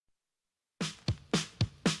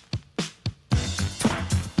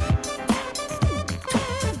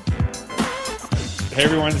Hey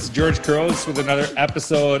everyone, this is George Kuros with another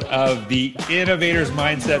episode of the Innovators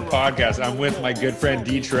Mindset Podcast. I'm with my good friend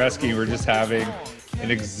Dean Shareski. We're just having an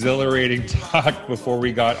exhilarating talk before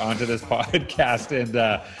we got onto this podcast, and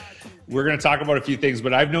we're going to talk about a few things.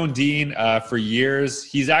 But I've known Dean for years.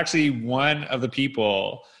 He's actually one of the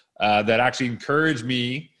people that actually encouraged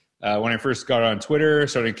me when I first got on Twitter,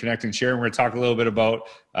 started connecting, sharing. We're going to talk a little bit about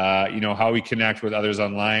how we connect with others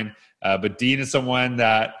online. But Dean is someone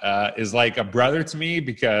that is like a brother to me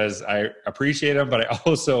because I appreciate him, but I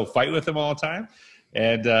also fight with him all the time.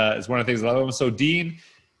 And it's one of the things I love him. So Dean,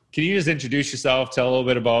 can you just introduce yourself, tell a little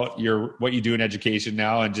bit about what you do in education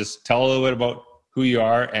now, and just tell a little bit about who you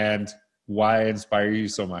are and why I inspire you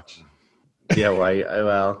so much? Yeah,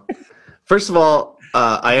 well, first of all,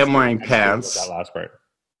 I am wearing pants. That last part.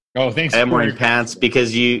 Oh, thanks. I am wearing pants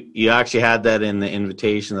because you actually had that in the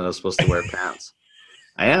invitation that I was supposed to wear pants.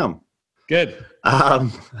 I am. Good. I'm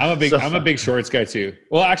a big shorts guy too.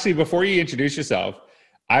 Well, actually, before you introduce yourself,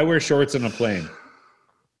 I wear shorts on a plane.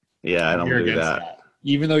 Yeah, I don't do that.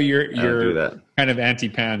 Even though you're kind of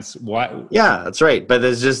anti-pants. Why? Yeah, that's right. But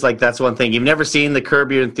it's just like, that's one thing. You've never seen the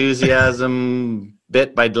Curb Your Enthusiasm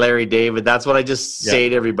bit by Larry David. That's what I just say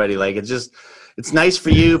to everybody. Like, it's nice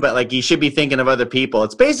for you, but like, you should be thinking of other people.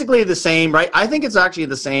 It's basically the same, right? I think it's actually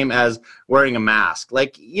the same as wearing a mask.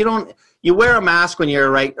 Like, you wear a mask when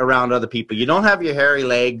you're right around other people. You don't have your hairy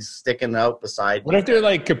legs sticking out beside you. What if they're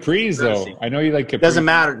like capris, though? I know you like capris. Doesn't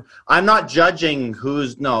matter. I'm not judging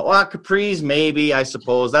capris, maybe, I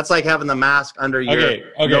suppose. That's like having the mask under your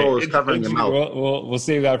nose, covering your mouth. We'll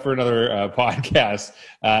save that for another podcast.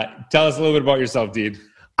 Tell us a little bit about yourself, Dean.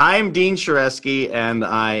 I'm Dean Shareski, and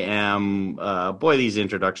I am, boy, these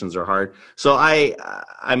introductions are hard. So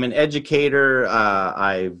I'm an educator.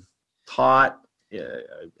 I've taught.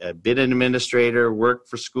 I've been an administrator, worked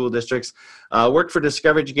for school districts, worked for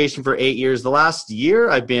Discovery Education for 8 years. The last year,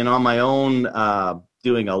 I've been on my own,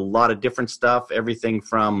 doing a lot of different stuff, everything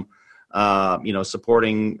from,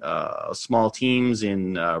 supporting small teams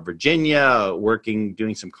in Virginia,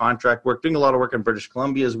 doing some contract work, doing a lot of work in British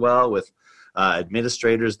Columbia as well with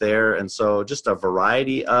administrators there. And so just a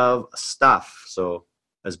variety of stuff. So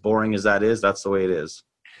as boring as that is, that's the way it is.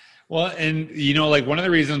 Well, and, one of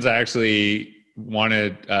the reasons I actually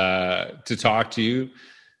wanted to talk to you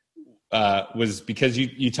was because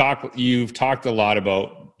you've talked a lot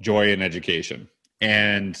about joy in education,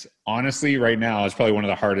 and honestly right now it's probably one of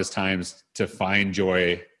the hardest times to find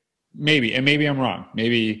joy. Maybe I'm wrong,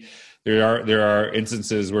 maybe there are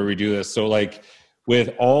instances where we do this. So like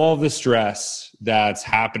with all the stress that's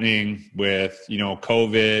happening with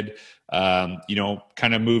COVID,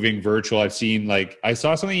 kind of moving virtual, I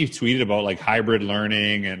saw something you tweeted about like hybrid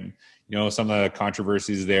learning and some of the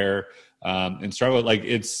controversies there and struggle. Like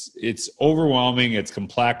it's overwhelming. It's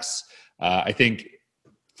complex. I think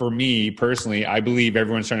for me personally, I believe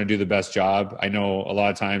everyone's trying to do the best job. I know a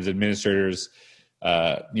lot of times administrators,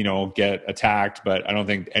 get attacked, but I don't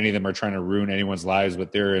think any of them are trying to ruin anyone's lives,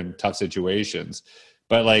 but they're in tough situations.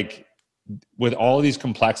 But like with all these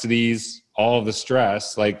complexities, all of the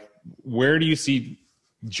stress, like where do you see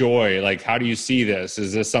joy? Like, how do you see this?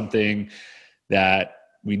 Is this something that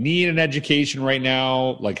we need in education right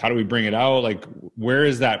now? Like, how do we bring it out? Like, where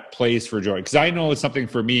is that place for joy? Because I know it's something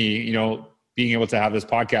for me, being able to have this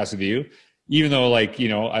podcast with you, even though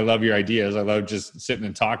I love your ideas. I love just sitting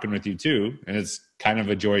and talking with you too. And it's kind of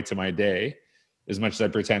a joy to my day, as much as I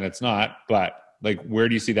pretend it's not. But like, where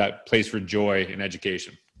do you see that place for joy in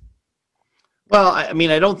education? Well, I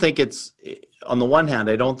mean, I don't think it's, on the one hand,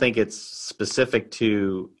 I don't think it's specific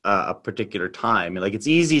to a particular time. Like, it's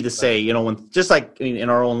easy to say, when just like in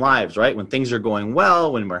our own lives, right? When things are going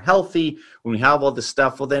well, when we're healthy, when we have all this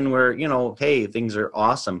stuff, well, then we're, hey, things are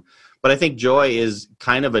awesome. But I think joy is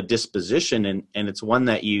kind of a disposition, and it's one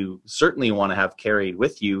that you certainly want to have carried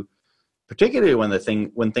with you, particularly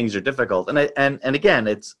when things are difficult. And again,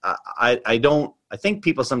 it's I think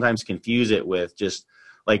people sometimes confuse it with just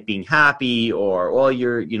like being happy or, well,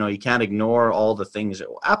 you can't ignore all the things.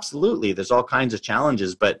 Absolutely. There's all kinds of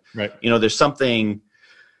challenges, but right. There's something,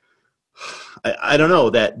 I don't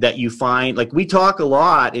know, that you find, like, we talk a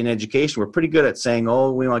lot in education. We're pretty good at saying,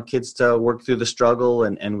 oh, we want kids to work through the struggle,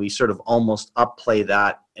 and we sort of almost upplay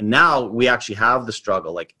that. And now we actually have the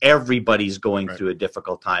struggle. Like, everybody's going through a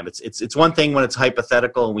difficult time. It's one thing when it's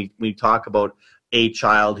hypothetical and we talk about a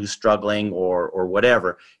child who's struggling or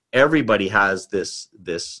whatever. Everybody has this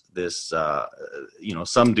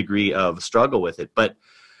some degree of struggle with it. But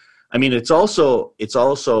I mean, it's also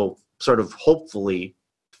sort of hopefully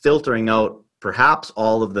filtering out perhaps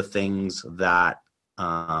all of the things that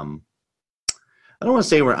I don't want to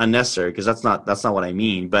say we're unnecessary, because that's not what I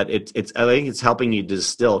mean, but it's I think it's helping you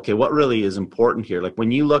distill, okay, what really is important here. Like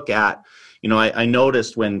when you look at, I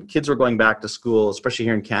noticed when kids were going back to school, especially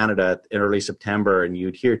here in Canada in early September, and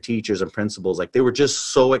you'd hear teachers and principals, like they were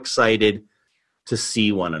just so excited to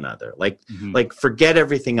see one another. Like forget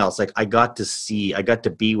everything else. Like I got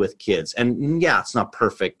to be with kids. And yeah, it's not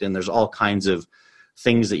perfect, and there's all kinds of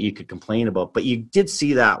things that you could complain about, but you did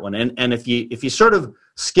see that one. And if you sort of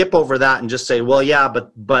skip over that and just say, well, yeah,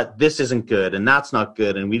 but this isn't good and that's not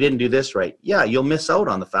good and we didn't do this right, yeah, you'll miss out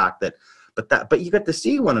on the fact that but you got to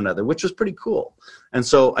see one another, which was pretty cool. And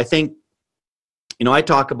so I think, I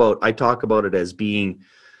talk about it as being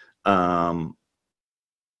something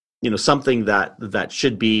that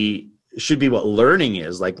should be what learning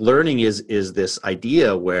is. Like learning is this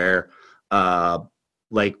idea where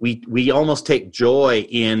like we almost take joy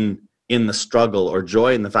in the struggle, or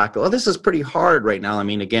joy in the fact that, oh, this is pretty hard right now. I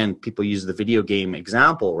mean, again, people use the video game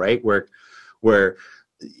example, right? Where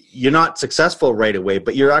you're not successful right away,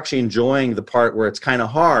 but you're actually enjoying the part where it's kind of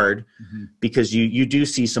hard, because you do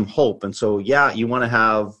see some hope. And so, yeah, you want to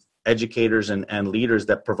have educators and leaders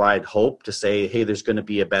that provide hope to say, hey, there's going to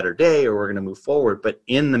be a better day, or we're going to move forward. But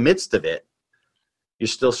in the midst of it, you're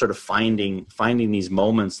still sort of finding these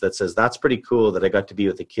moments that says, that's pretty cool that I got to be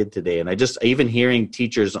with a kid today. And even hearing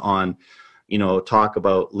teachers on, talk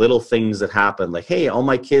about little things that happen, like, hey, all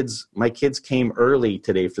my kids came early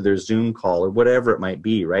today for their Zoom call, or whatever it might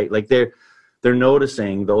be, right? Like they're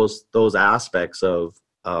noticing those aspects of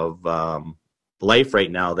life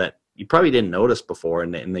right now that you probably didn't notice before,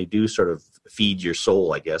 and they do sort of feed your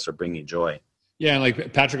soul, I guess, or bring you joy. Yeah, and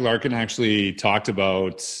like Patrick Larkin actually talked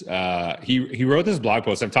about, he wrote this blog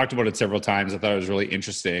post. I've talked about it several times. I thought it was really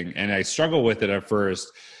interesting, and I struggled with it at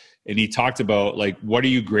first. And he talked about, like, what are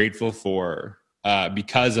you grateful for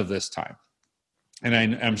because of this time? And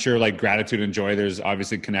I'm sure, like, gratitude and joy, there's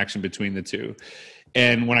obviously a connection between the two.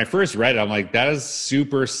 And when I first read it, I'm like, that is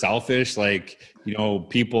super selfish. Like,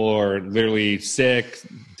 people are literally sick,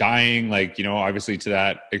 dying, like, obviously to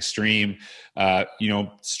that extreme,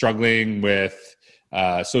 struggling with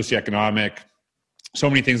socioeconomic, so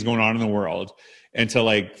many things going on in the world. And to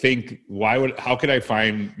like think, how could I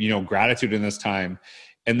find, gratitude in this time?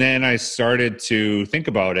 And then I started to think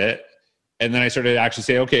about it. And then I started to actually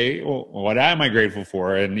say, okay, well, what am I grateful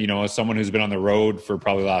for? And, as someone who's been on the road for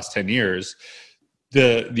probably the last 10 years,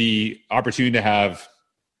 the opportunity to have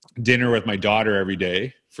dinner with my daughter every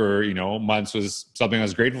day for, months was something I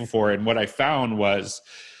was grateful for. And what I found was,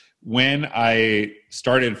 when I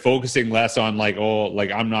started focusing less on like, oh,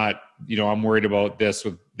 like I'm not, I'm worried about this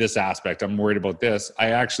with this aspect, I'm worried about this,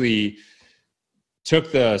 I actually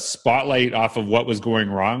took the spotlight off of what was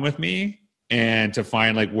going wrong with me, and to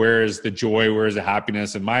find like, where's the joy, where's the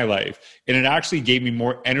happiness in my life? And it actually gave me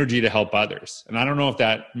more energy to help others. And I don't know if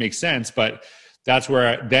that makes sense, but that's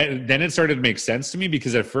where then it started to make sense to me,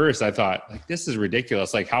 because at first I thought, like, this is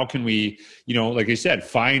ridiculous. Like, how can we, like you said,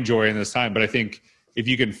 find joy in this time? But I think if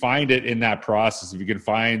you can find it in that process, if you can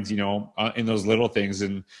find, in those little things,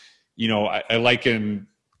 and, I liken,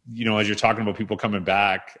 as you're talking about people coming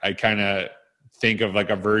back, I kind of think of like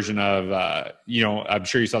a version of, I'm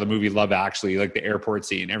sure you saw the movie Love Actually, like the airport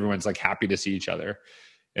scene, everyone's like happy to see each other,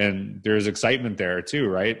 and there's excitement there too.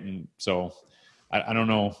 Right. And so I don't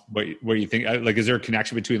know what you think, like, is there a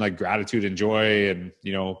connection between like gratitude and joy, and,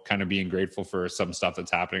 kind of being grateful for some stuff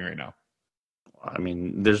that's happening right now? I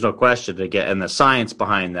mean, there's no question to get, and the science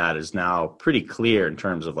behind that is now pretty clear in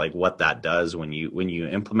terms of like what that does when you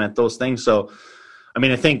implement those things. So, I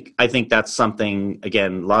mean, I think that's something,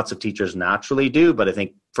 again, lots of teachers naturally do, but I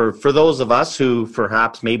think for those of us who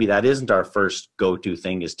perhaps maybe that isn't our first go-to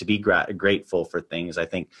thing, is to be grateful for things. I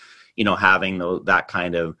think, having that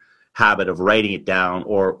kind of habit of writing it down,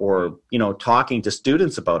 or talking to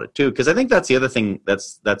students about it too, because I think that's the other thing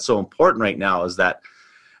that's so important right now, is that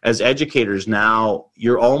as educators now,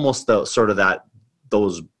 you're almost a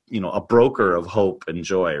broker of hope and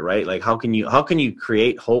joy, right? Like, how can you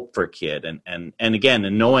create hope for a kid? And again,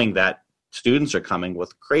 and knowing that students are coming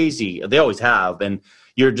with crazy, they always have, and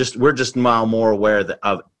we're just now more aware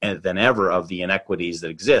than ever of the inequities that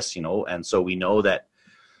exist, and so we know that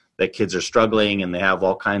kids are struggling and they have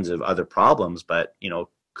all kinds of other problems, but,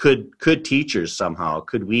 could teachers somehow,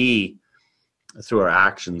 could we, through our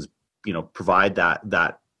actions, provide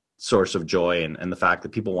that source of joy, and the fact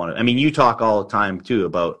that people want to, I mean, you talk all the time too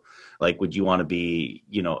about, like, would you want to be,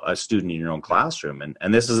 a student in your own classroom?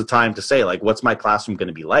 And this is a time to say, like, what's my classroom going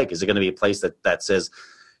to be like? Is it going to be a place that says,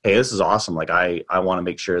 hey, this is awesome. Like, I want to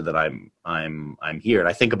make sure that I'm here. And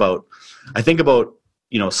I think about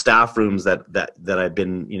staff rooms that I've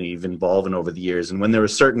been, you've involved in over the years. And when there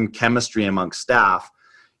was certain chemistry amongst staff,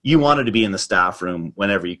 you wanted to be in the staff room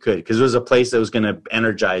whenever you could, because it was a place that was going to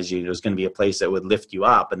energize you. It was going to be a place that would lift you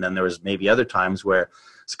up. And then there was maybe other times where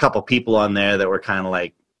there's a couple people on there that were kind of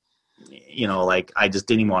like, like I just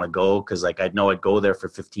didn't even want to go, because like I'd know I'd go there for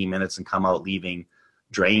 15 minutes and come out leaving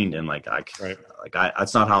drained, and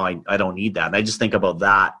that's not how I don't need that. And I just think about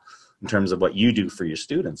that in terms of what you do for your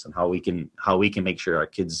students and how we can make sure our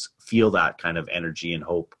kids feel that kind of energy and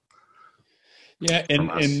hope. Yeah.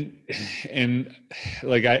 And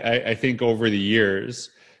like, I think over the years,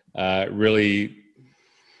 really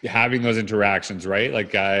having those interactions, right?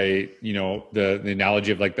 Like the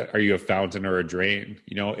analogy of like, are you a fountain or a drain?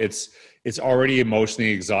 It's already emotionally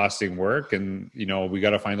exhausting work. And, we got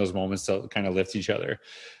to find those moments to kind of lift each other.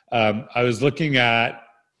 I was looking at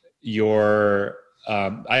your,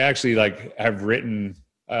 I actually have written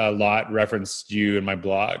a lot, referenced you in my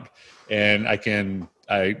blog, and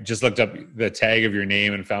I just looked up the tag of your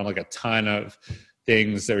name and found like a ton of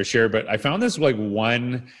things that were shared. But I found this like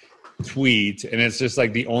one tweet, and it's just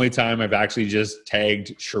like the only time I've actually just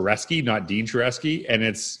tagged Shareski, not Dean Shareski. And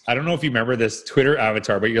I don't know if you remember this Twitter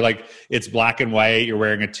avatar, but you're like, it's black and white, you're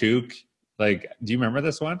wearing a toque. Like, do you remember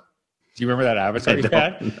this one? Do you remember that avatar you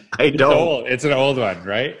had? I don't. It's an old one,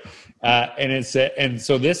 right? And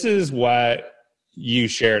so this is what you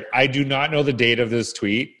shared. I do not know the date of this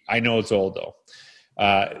tweet. I know it's old though.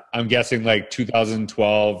 I'm guessing like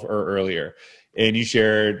 2012 or earlier. And you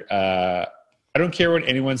shared, I don't care what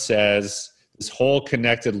anyone says, this whole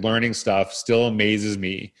connected learning stuff still amazes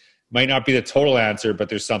me. Might not be the total answer, but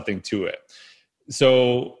there's something to it.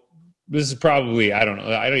 So this is probably, I don't know.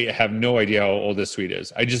 I have no idea how old this tweet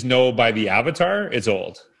is. I just know by the avatar, it's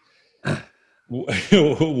old.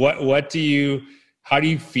 How do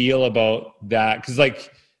you feel about that? Because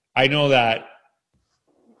like, I know that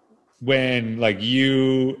when like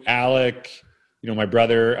you, Alec, my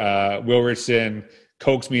brother, Will Richardson,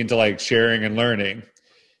 coaxed me into like sharing and learning,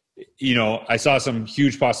 I saw some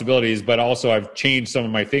huge possibilities, but also I've changed some of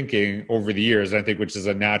my thinking over the years, I think, which is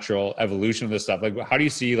a natural evolution of this stuff. Like, how do you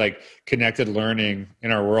see like connected learning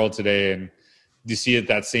in our world today? And do you see it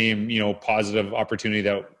that same, positive opportunity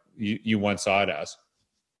that you once saw it as?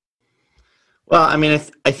 Well, I mean,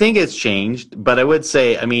 I think it's changed, but I would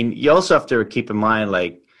say, I mean, you also have to keep in mind,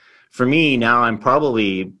 like, for me now, I'm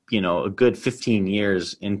probably, a good 15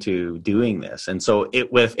 years into doing this. And so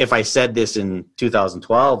if I said this in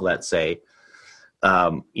 2012, let's say,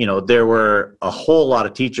 there were a whole lot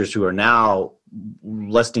of teachers who are now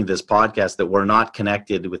listening to this podcast that were not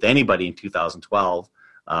connected with anybody in 2012,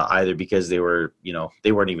 either because they were,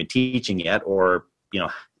 they weren't even teaching yet, or,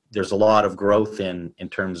 there's a lot of growth in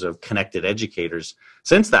terms of connected educators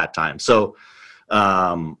since that time. So,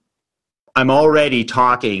 I'm already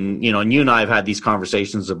talking, and you and I have had these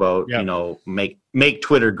conversations about, make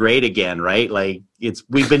Twitter great again, right? Like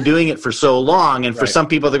we've been doing it for so long. And for some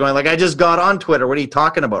people, they're going like, I just got on Twitter. What are you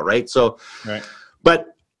talking about? Right. So,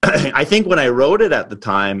 but I think when I wrote it at the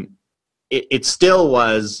time, it still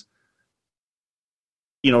was,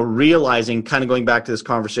 realizing, kind of going back to this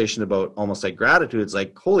conversation about almost like gratitude. It's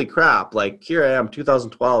like, holy crap, like here I am,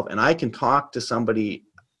 2012, and I can talk to somebody,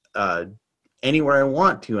 anywhere I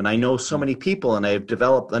want to, and I know so many people, and I've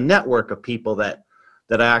developed a network of people that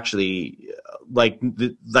I actually like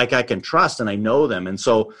I can trust, and I know them. And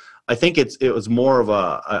so I think it was more of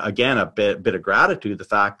a bit of gratitude, the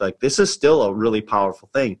fact like this is still a really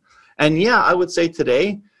powerful thing. And yeah, I would say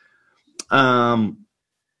today, I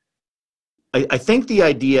think the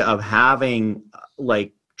idea of having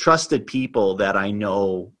like trusted people that I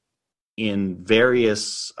know in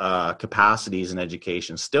various capacities in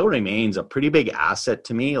education still remains a pretty big asset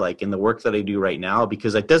to me, like in the work that I do right now,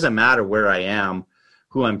 because it doesn't matter where I am,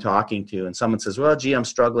 who I'm talking to, and someone says, well, gee, I'm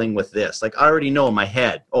struggling with this. Like I already know in my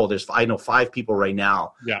head, I know 5 people right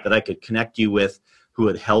now that I could connect you with who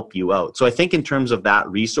would help you out. So I think in terms of that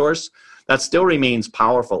resource, that still remains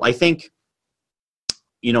powerful. I think,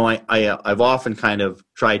 I've often kind of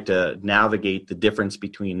tried to navigate the difference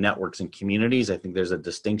between networks and communities. I think there's a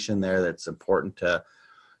distinction there that's important to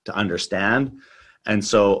understand. And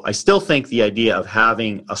so I still think the idea of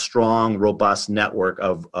having a strong, robust network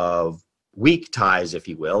of weak ties, if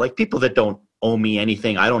you will, like people that don't owe me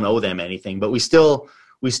anything, I don't owe them anything, but we still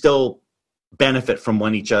benefit from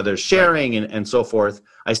one each other's sharing and so forth.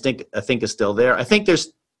 I think is still there. I think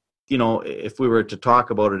there's, if we were to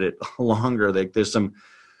talk about it longer, like there's some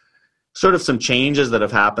changes that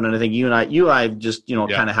have happened. And I think you and I just,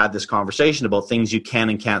 kind of had this conversation about things you can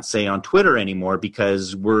and can't say on Twitter anymore,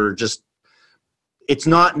 because it's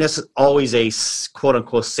not necessarily always a quote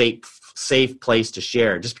unquote safe safe place to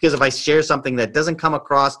share. Just because if I share something that doesn't come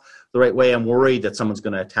across the right way, I'm worried that someone's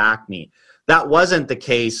going to attack me. That wasn't the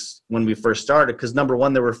case when we first started, because number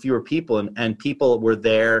one, there were fewer people, and people were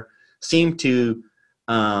there, seemed to,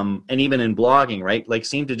 and even in blogging, right? Like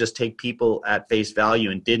seemed to just take people at face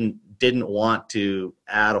value and didn't want to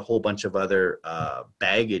add a whole bunch of other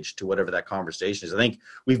baggage to whatever that conversation is. I think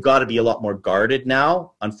we've got to be a lot more guarded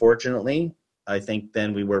now, unfortunately, I think,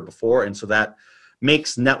 than we were before. And so that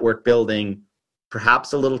makes network building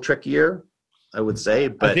perhaps a little trickier, I would say.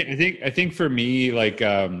 But I think for me, like,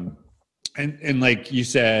 and like you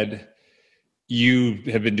said, you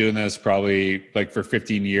have been doing this probably like for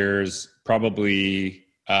 15 years, probably,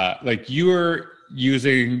 like you were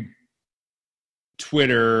using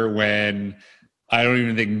Twitter when I don't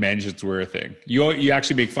even think mentions were a thing. You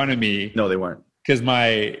actually make fun of me. No, they weren't. Because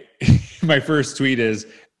my first tweet is,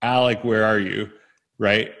 Alec, where are you?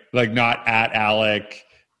 Right? Like not at Alec.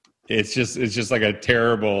 It's just like a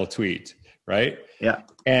terrible tweet, right? Yeah.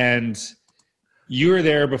 And you were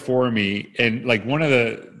there before me, and like one of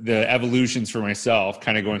the evolutions for myself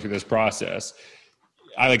kind of going through this process,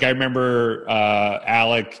 I remember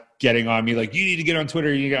Alec getting on me like, you need to get on Twitter.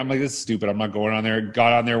 I'm like, this is stupid. I'm not going on there.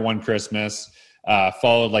 Got on there one Christmas,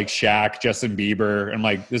 followed like Shaq, Justin Bieber. I'm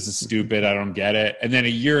like, this is stupid. I don't get it. And then a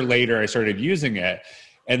year later, I started using it.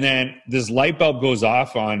 And then this light bulb goes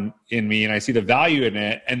off in me, and I see the value in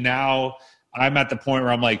it. And now I'm at the point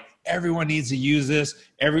where I'm like, everyone needs to use this.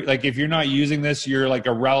 If you're not using this, you're like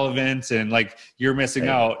irrelevant and like you're missing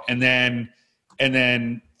out. And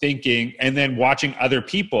then thinking, and then watching other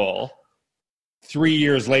people 3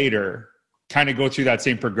 years later kind of go through that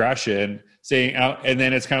same progression, saying, and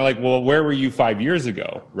then it's kind of like, well, where were you 5 years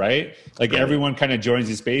ago? Right? Like everyone kind of joins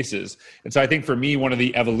these spaces. And so I think for me, one of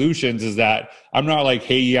the evolutions is that I'm not like,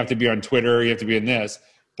 hey, you have to be on Twitter, you have to be in this,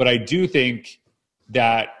 but I do think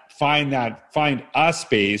that find a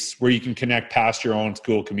space where you can connect past your own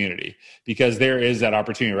school community, because there is that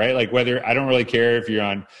opportunity, right? Like whether, I don't really care if you're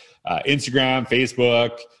on Instagram,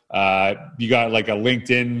 Facebook, you got like a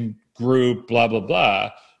LinkedIn group, blah, blah,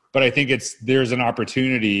 blah. But I think there's an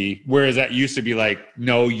opportunity, whereas that used to be like,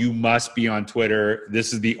 no, you must be on Twitter.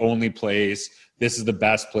 This is the only place. This is the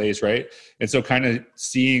best place, right? And so kind of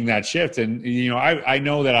seeing that shift. And, I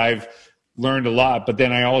know that I've learned a lot, but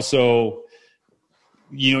then I also,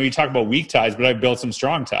 you talk about weak ties, but I've built some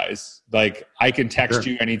strong ties. Like I can text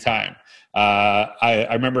you anytime. I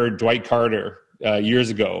remember Dwight Carter years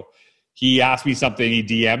ago. He asked me something, he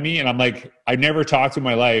DM'd me, and I'm like, I never talked to him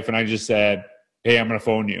in my life. And I just said, hey, I'm going to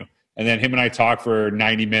phone you. And then him and I talked for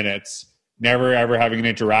 90 minutes, never ever having an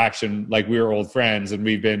interaction, like we were old friends, and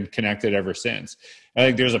we've been connected ever since. I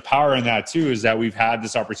think there's a power in that too, is that we've had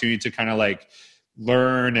this opportunity to kind of like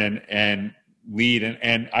learn and lead.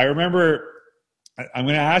 And I remember, I'm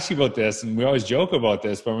going to ask you about this, and we always joke about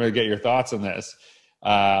this, but I'm going to get your thoughts on this.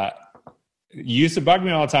 You used to bug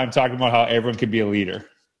me all the time talking about how everyone could be a leader.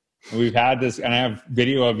 And we've had this, and I have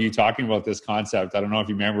video of you talking about this concept. I don't know if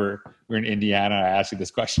you remember, we were in Indiana. I asked you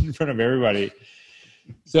this question in front of everybody.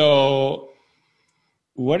 So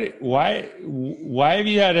why have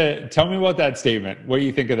you had to tell me about that statement? What do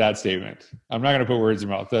you think of that statement? I'm not going to put words in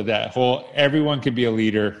your mouth. That whole everyone could be a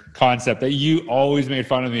leader concept that you always made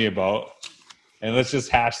fun of me about. And let's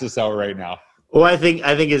just hash this out right now. Well, I think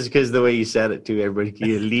it's because the way you said it too. Everybody can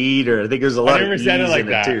be a leader. I think there's a lot. I never said it like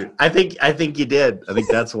that. Too. I think you did. I think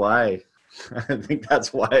that's why. I think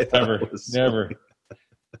that's why. I never.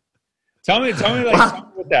 Tell me like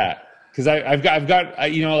something with that, because I've got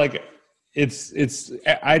like it's.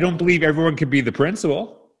 I don't believe everyone can be the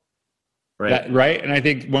principal, right? Right. And I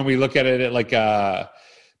think when we look at it like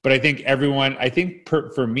but I think everyone. I think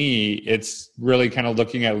for me, it's really kind of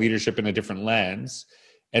looking at leadership in a different lens.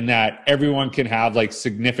 And that everyone can have like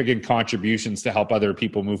significant contributions to help other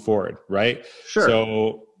people move forward, right? Sure.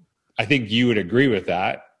 So I think you would agree with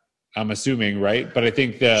that, I'm assuming, right? But I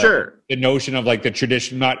think the notion of like the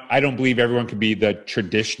tradition, I don't believe everyone can be the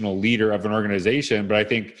traditional leader of an organization, but I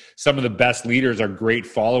think some of the best leaders are great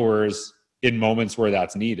followers in moments where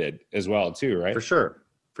that's needed as well too, right? For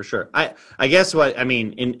sure. I guess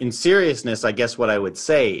in seriousness, I guess what I would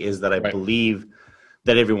say is that I believe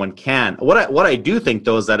that everyone can. What I do think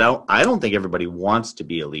though is that I don't think everybody wants to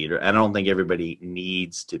be a leader, and I don't think everybody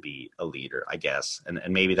needs to be a leader, I guess. And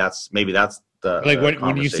maybe that's the like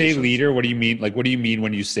when you say leader, what do you mean? Like what do you mean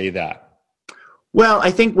when you say that? Well, I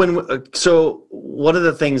think so one of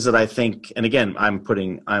the things that I think, and again,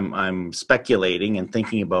 I'm speculating and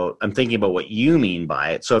thinking about what you mean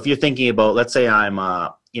by it. So if you're thinking about, let's say I'm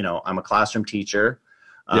a classroom teacher,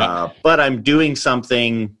 but I'm doing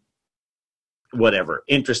something whatever,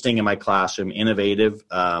 interesting in my classroom, innovative,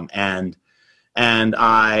 and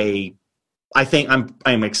I think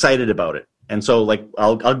I'm excited about it. And so like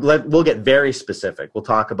we'll get very specific. We'll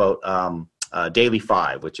talk about Daily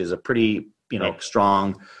 5, which is a pretty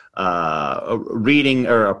strong reading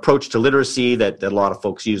or approach to literacy that a lot of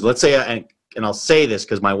folks use. Let's say, and I'll say this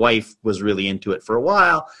because my wife was really into it for a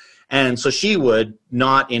while, and so she would,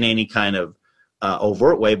 not in any kind of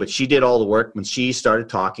overt way, but she did all the work when she started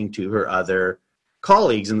talking to her other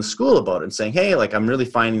colleagues in the school about it and saying, hey, like I'm really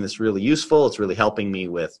finding this really useful. It's really helping me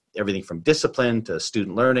with everything from discipline to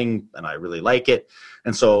student learning, and I really like it.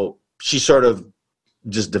 And so she sort of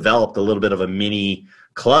just developed a little bit of a mini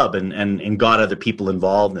club and got other people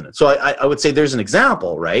involved in it. So I would say there's an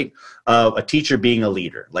example, right, of a teacher being a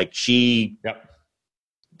leader. Like she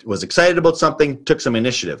was excited about something, took some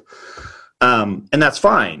initiative. And that's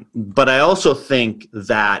fine. But I also think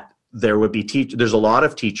that there would be there's a lot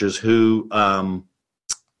of teachers who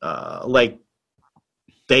like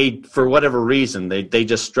they, for whatever reason, they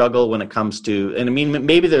just struggle when it comes to, and I mean,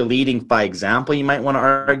 maybe they're leading by example. You might want to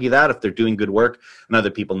argue that if they're doing good work and other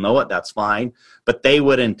people know it, that's fine. But they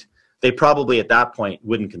probably at that point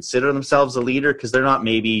wouldn't consider themselves a leader because they're not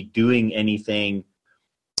maybe doing anything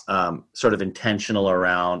sort of intentional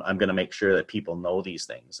around, I'm going to make sure that people know these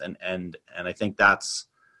things. And I think that's,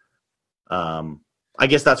 I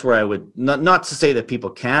guess that's where I would, not to say that people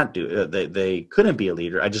can't do it, they couldn't be a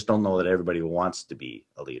leader. I just don't know that everybody wants to be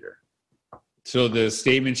a leader. So the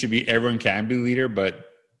statement should be everyone can be a leader, but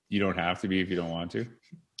you don't have to be if you don't want to.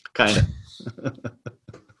 Kind of.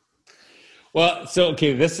 Well, so,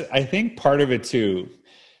 okay, I think part of it too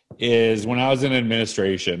is when I was in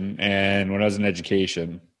administration and when I was in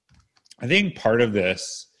education, I think part of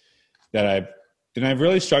this and I've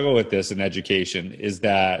really struggled with this in education is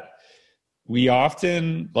that we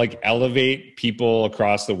often like elevate people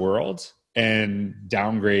across the world and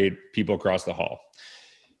downgrade people across the hall.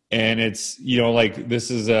 And it's, like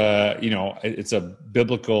this is it's a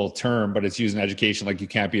biblical term, but it's used in education. Like you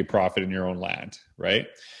can't be a prophet in your own land. Right.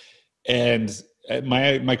 And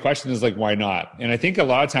my question is like, why not? And I think a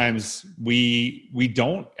lot of times we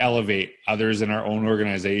don't elevate others in our own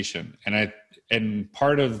organization. And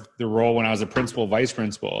part of the role when I was a principal, vice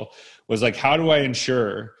principal was like, how do I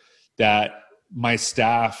ensure that my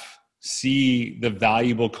staff see the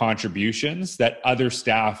valuable contributions that other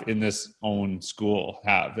staff in this own school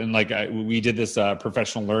have? And like we did this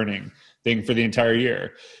professional learning thing for the entire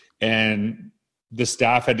year, and the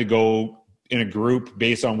staff had to go in a group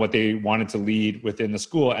based on what they wanted to lead within the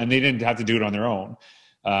school, and they didn't have to do it on their own.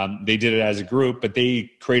 They did it as a group, but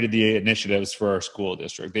they created the initiatives for our school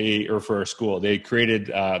district. For our school, they created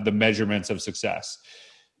the measurements of success.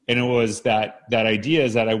 And it was that idea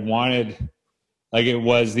is that I wanted, like, it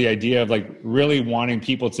was the idea of like really wanting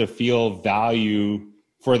people to feel value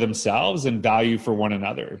for themselves and value for one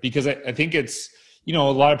another. Because I think it's, a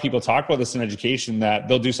lot of people talk about this in education, that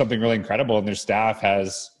they'll do something really incredible and their staff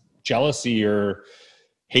has jealousy or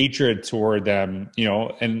hatred toward them,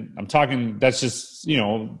 and I'm talking, that's just,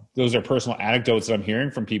 those are personal anecdotes that I'm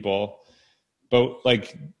hearing from people. But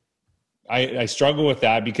like, I struggle with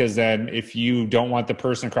that, because then if you don't want the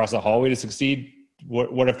person across the hallway to succeed,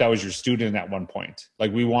 what if that was your student at one point?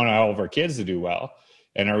 Like, we want all of our kids to do well,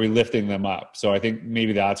 and are we lifting them up? So I think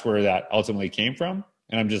maybe that's where that ultimately came from.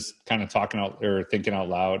 And I'm just kind of thinking out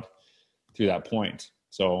loud through that point.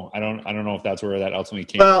 So I don't know if that's where that ultimately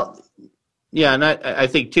came from. Yeah, and I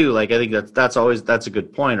think too, like, I think that's a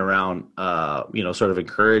good point around, sort of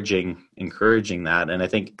encouraging that. And I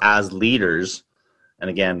think as leaders, and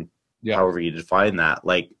again, however you define that,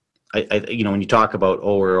 like, I when you talk about,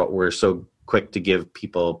 we're so quick to give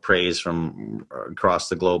people praise from across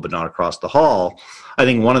the globe, but not across the hall. I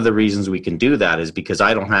think one of the reasons we can do that is because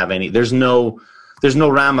I don't have there's no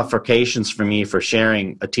ramifications for me for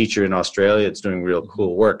sharing a teacher in Australia that's doing real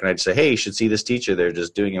cool work. And I'd say, hey, you should see this teacher. They're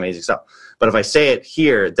just doing amazing stuff. But if I say it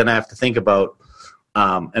here, then I have to think about,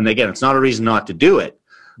 and again, it's not a reason not to do it.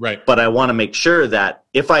 Right. But I want to make sure that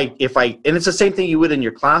if I, and it's the same thing you would in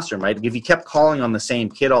your classroom, right? If you kept calling on the same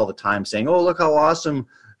kid all the time saying, oh, look how awesome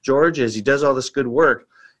George is, he does all this good work.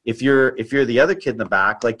 If you're the other kid in the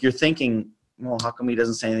back, like, you're thinking, well, how come he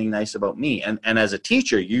doesn't say anything nice about me? And as a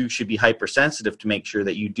teacher, you should be hypersensitive to make sure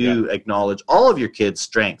that you do acknowledge all of your kids'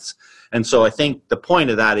 strengths. And so I think the point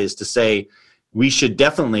of that is to say we should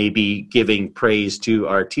definitely be giving praise to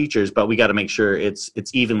our teachers, but we got to make sure it's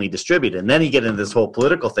evenly distributed. And then you get into this whole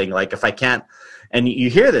political thing, like, if I can't, and you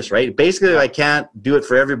hear this, right? Basically, if I can't do it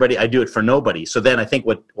for everybody, I do it for nobody. So then I think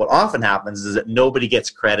what often happens is that nobody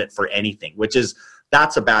gets credit for anything,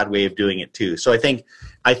 that's a bad way of doing it too. So I think,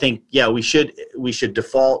 yeah, we should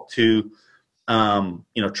default to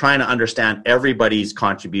trying to understand everybody's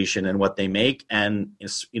contribution and what they make. And,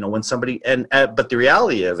 when somebody, but the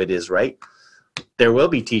reality of it is, right, there will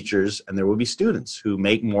be teachers and there will be students who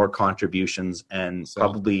make more contributions and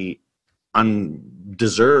probably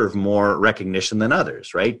deserve more recognition than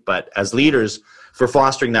others, right? But as leaders, for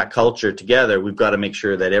fostering that culture together, we've got to make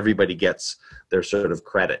sure that everybody gets their sort of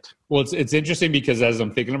credit. Well, it's interesting because as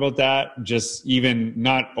I'm thinking about that, just even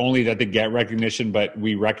not only that they get recognition, but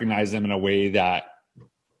we recognize them in a way that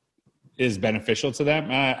is beneficial to them.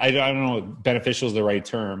 I don't know if beneficial is the right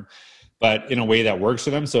term, but in a way that works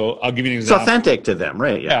for them. So I'll give you an example. It's authentic to them,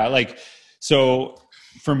 right? Yeah. So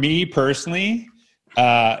for me personally,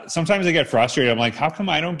 sometimes I get frustrated. I'm like, how come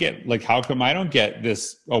I don't get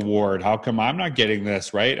this award? How come I'm not getting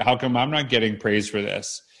this, right? How come I'm not getting praise for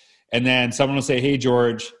this? And then someone will say, hey,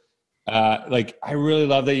 George, I really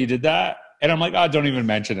love that you did that. And I'm like, oh, don't even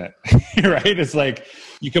mention it. Right? It's like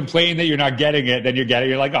you complain that you're not getting it, then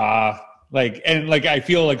you're like, I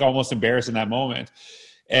feel like almost embarrassed in that moment.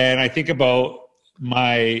 And I think about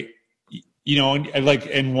my,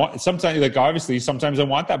 sometimes, obviously, sometimes I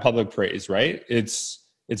want that public praise, right? It's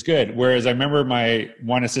good. Whereas I remember my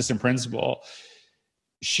one assistant principal,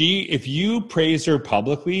 if you praised her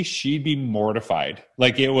publicly, she'd be mortified.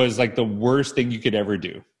 Like it was like the worst thing you could ever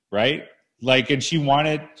do. Right. And she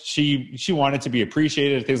wanted to be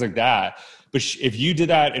appreciated, things like that. But if you did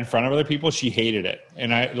that in front of other people, she hated it.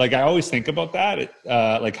 And I always think about that,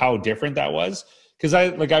 how different that was. Cause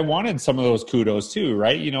I wanted some of those kudos too.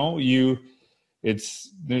 Right. It's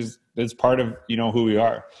part of, who we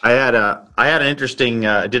are. I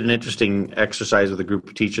did an interesting exercise with a group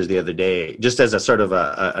of teachers the other day, just as a sort of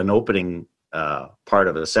an opening part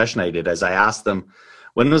of a session I did, as I asked them,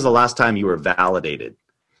 when was the last time you were validated?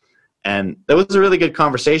 And that was a really good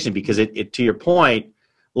conversation because it to your point,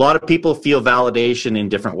 a lot of people feel validation in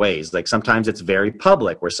different ways. Like sometimes it's very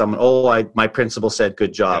public where someone, my principal said,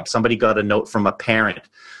 good job. Yeah. Somebody got a note from a parent.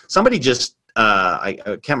 Somebody just, I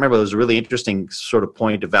can't remember. It was a really interesting sort of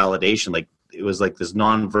point of validation. Like it was like this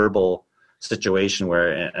nonverbal situation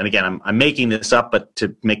where, and again, I'm making this up, but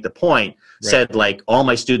to make the point, right. Said like all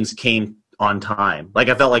my students came on time. Like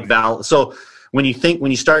I felt like So when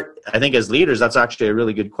you start, I think as leaders, that's actually a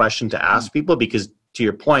really good question to ask people, because to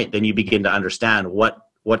your point, then you begin to understand what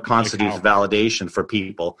constitutes validation for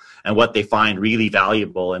people and what they find really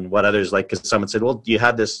valuable and what others like. Because someone said, well, you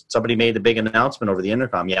had this, somebody made a big announcement over the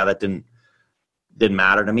intercom. Yeah, that didn't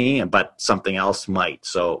matter to me, but something else might.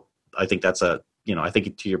 So I think that's I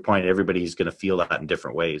think to your point, everybody's going to feel that in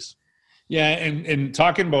different ways. Yeah. And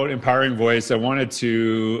talking about empowering voice, I wanted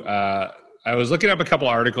to, I was looking up a couple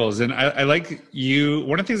articles and I like you.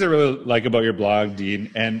 One of the things I really like about your blog,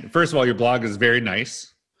 Dean, and first of all, your blog is very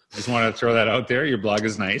nice. I just want to throw that out there. Your blog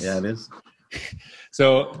is nice. Yeah, it is.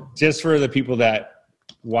 So just for the people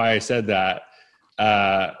why I said that,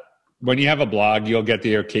 when you have a blog, you'll get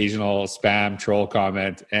the occasional spam troll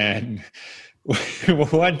comment. And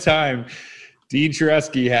one time, Dean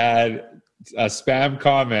Shareski had a spam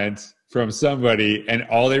comment from somebody, and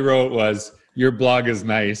all they wrote was, your blog is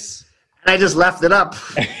nice. And I just left it up.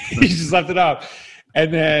 You just left it up.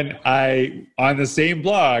 And then I, on the same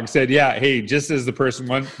blog, said, yeah, hey, just as the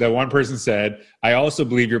one person said, I also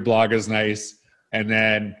believe your blog is nice. And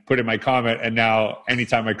then put in my comment. And now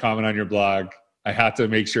anytime I comment on your blog, I have to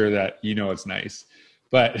make sure that it's nice.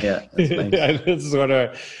 But yeah, that's nice. This is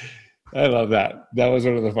I love that. That was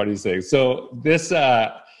one of the funniest things. So this,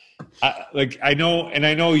 I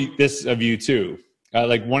know this of you too.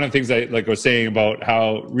 One of the things I was saying about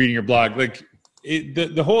how reading your blog,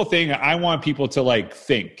 the whole thing, I want people to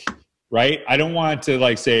think, right? I don't want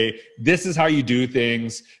to say, this is how you do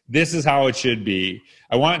things. This is how it should be.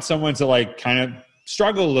 I want someone to kind of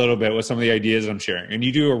struggle a little bit with some of the ideas I'm sharing. And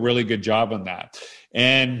you do a really good job on that.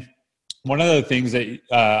 And one of the things that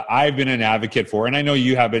I've been an advocate for, and I know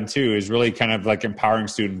you have been too, is really kind of empowering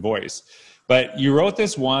student voice. But you wrote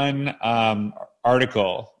this one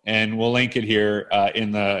article, and we'll link it here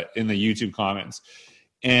in the YouTube comments.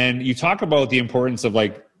 And you talk about the importance of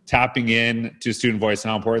tapping in to student voice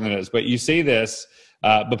and how important that is. But you say this,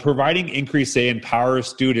 but providing increased say and power of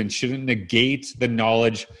students shouldn't negate the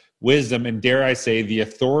knowledge, wisdom, and dare I say, the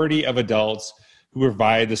authority of adults who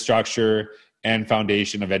provide the structure and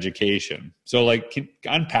foundation of education. So can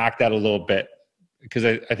unpack that a little bit, because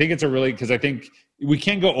I think because I think we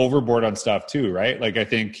can go overboard on stuff too, right? I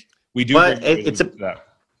think we do. But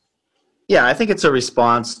yeah, I think it's a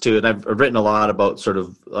response to, and I've written a lot about sort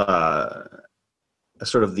of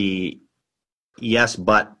the yes,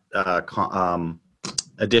 but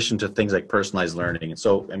addition to things like personalized learning. And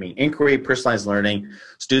so, inquiry, personalized learning,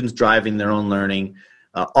 students driving their own learning,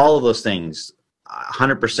 all of those things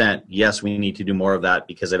 100%, yes, we need to do more of that,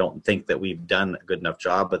 because I don't think that we've done a good enough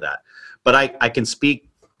job of that. But I can speak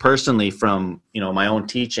personally from, my own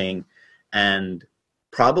teaching, and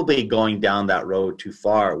probably going down that road too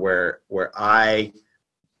far, where I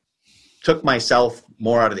took myself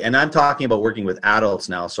more out of and I'm talking about working with adults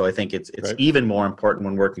now, so I think it's Right. even more important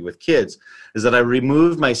when working with kids, is that I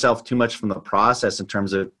removed myself too much from the process in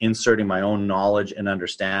terms of inserting my own knowledge and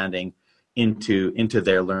understanding into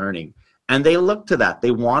their learning. And they looked to that.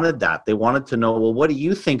 They wanted that. They wanted to know, well, what do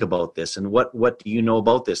you think about this? And what do you know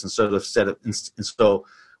about this? And sort of so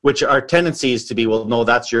which our tendency is to be, well, no,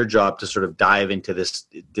 that's your job to sort of dive into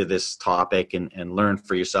this topic and learn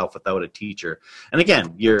for yourself without a teacher. And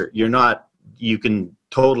again, you can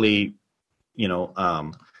totally,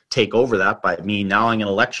 take over that by me. Now I'm going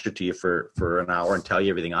to lecture to you for an hour and tell you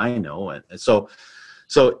everything I know. And so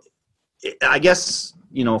I guess,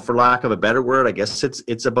 for lack of a better word, I guess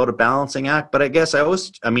it's about a balancing act. But I guess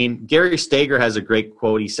Gary Steger has a great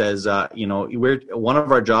quote. He says, one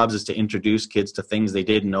of our jobs is to introduce kids to things they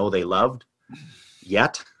didn't know they loved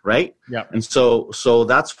yet, right? Yeah. And so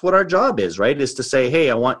that's what our job is, right? Is to say,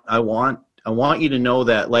 hey, I want you to know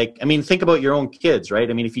that, think about your own kids, right?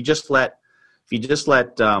 If you just let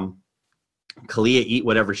Kalia eat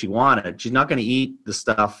whatever she wanted, she's not going to eat the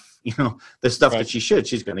stuff, the stuff Right. that she should.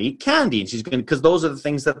 She's going to eat candy, and because those are the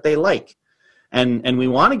things that they like. And we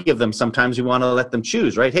want to give them, sometimes we want to let them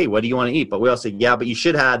choose, right? Hey, what do you want to eat? But we all say, yeah, but you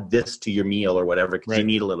should add this to your meal or whatever, because you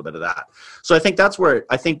need a little bit of that. So I think that's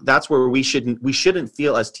where we shouldn't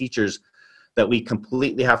feel as teachers that we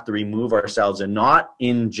completely have to remove ourselves and not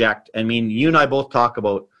inject. You and I both talk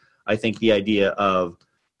about, I think, the idea of,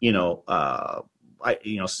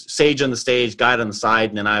 sage on the stage, guide on the side,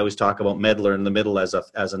 and then I always talk about meddler in the middle as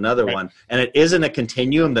another one. And it isn't a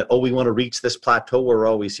continuum that, we want to reach this plateau where we're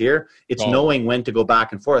always here. It's knowing when to go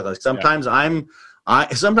back and forth. Like sometimes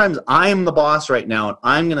sometimes I'm the boss right now, and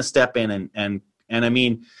I'm going to step in and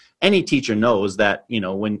any teacher knows that,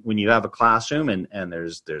 when you have a classroom and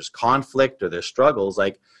there's conflict or there's struggles,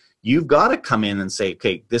 like, you've got to come in and say,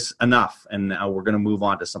 okay, this enough, and now we're going to move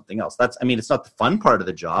on to something else. It's not the fun part of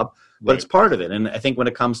the job, but it's part of it. And I think when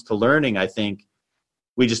it comes to learning, I think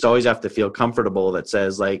we just always have to feel comfortable that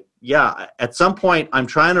says, like, yeah, at some point I'm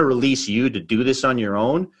trying to release you to do this on your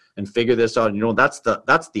own and figure this out.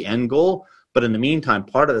 That's the end goal. But in the meantime,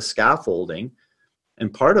 part of the scaffolding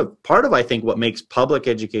and part of I think what makes public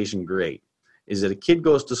education great is that a kid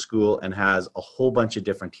goes to school and has a whole bunch of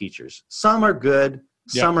different teachers. Some are good,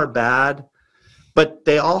 some are bad, but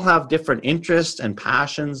they all have different interests and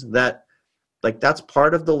passions that, like, that's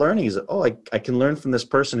part of the learning is, I can learn from this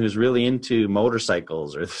person who's really into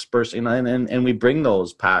motorcycles, or this person, and we bring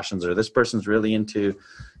those passions, or this person's really into,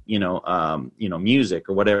 music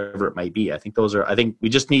or whatever it might be. I think we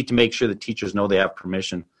just need to make sure that teachers know they have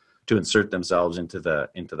permission to insert themselves into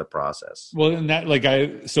the process. Well, and that,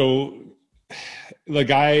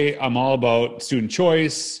 I'm all about student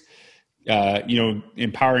choice,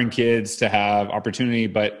 empowering kids to have opportunity.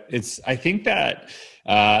 But I think that,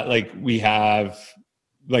 we have,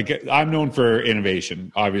 I'm known for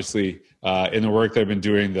innovation, obviously, in the work that I've been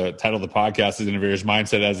doing. The title of the podcast is Innovator's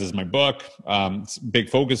Mindset, as is my book. It's a big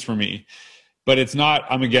focus for me, but it's not,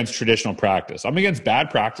 I'm against traditional practice. I'm against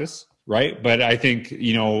bad practice. Right. But I think,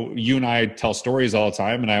 you and I tell stories all the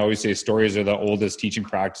time. And I always say stories are the oldest teaching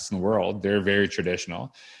practice in the world. They're very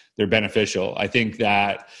traditional. They're beneficial. I think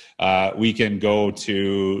that we can go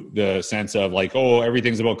to the sense of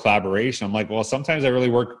everything's about collaboration. I'm like, well, sometimes I really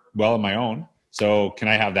work well on my own. So can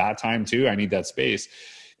I have that time too? I need that space.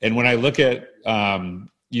 And when I look at, when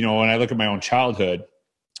I look at my own childhood,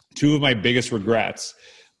 two of my biggest regrets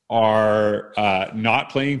are not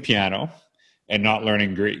playing piano and not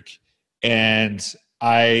learning Greek. And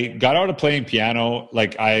I got out of playing piano.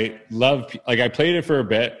 I played it for a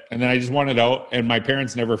bit, and then I just wanted out, and my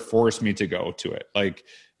parents never forced me to go to it.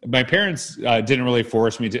 My parents didn't really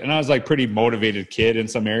force me to, and I was pretty motivated kid in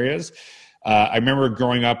some areas. I remember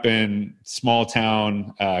growing up in small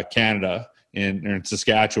town, Canada, in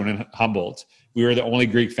Saskatchewan, in Humboldt. We were the only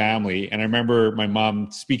Greek family. And I remember my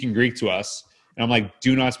mom speaking Greek to us. And I'm like,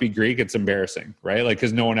 do not speak Greek. It's embarrassing, right?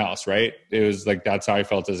 Because no one else, right? It was that's how I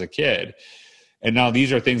felt as a kid. And now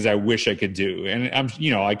these are things I wish I could do. And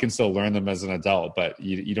I can still learn them as an adult, but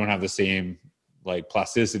you don't have the same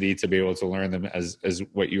plasticity to be able to learn them as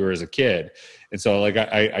what you were as a kid. And so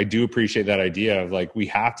I do appreciate that idea of we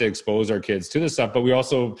have to expose our kids to this stuff, but we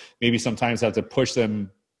also maybe sometimes have to push them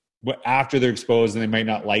after they're exposed and they might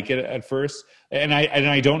not like it at first. And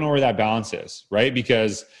I don't know where that balance is, right?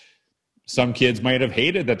 Because some kids might have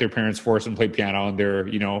hated that their parents forced them to play piano, and they're,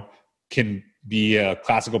 can be a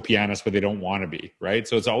classical pianist, but they don't want to be, right?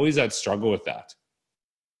 So it's always that struggle with that.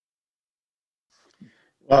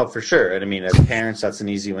 Well, for sure. And I mean, as parents, that's an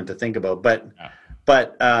easy one to think about.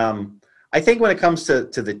 But I think when it comes to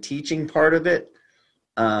the teaching part of it,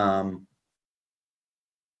 that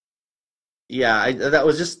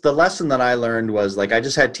was just the lesson that I learned was like, I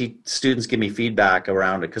just had students give me feedback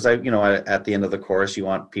around it. Cause at the end of the course, you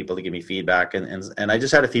want people to give me feedback. And I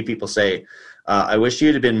just had a few people say, I wish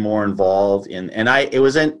you'd have been more involved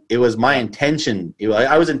it was my intention.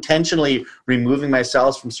 I was intentionally removing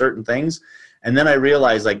myself from certain things. And then I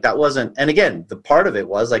realized like that wasn't, and again, the part of it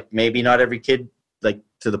was like, maybe not every kid, like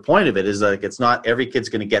to the point of it is like, it's not every kid's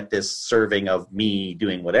going to get this serving of me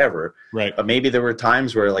doing whatever. Right. But maybe there were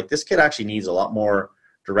times where like this kid actually needs a lot more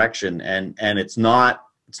direction, and it's not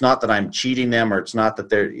that I'm cheating them, or it's not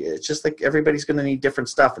that it's just like everybody's going to need different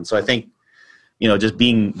stuff. And so I think, just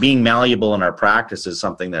being malleable in our practice is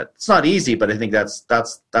something that it's not easy, but I think that's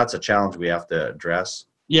a challenge we have to address.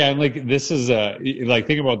 Yeah, and like this is like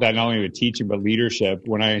think about that not only with teaching but leadership.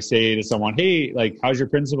 When I say to someone, "Hey, like, how's your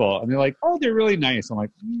principal?" and they're like, "Oh, they're really nice." I'm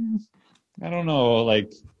like, I don't know,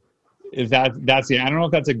 like if that's the I don't know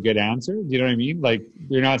if that's a good answer. Do you know what I mean? Like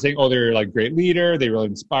they're not saying, "Oh, they're like great leader, they really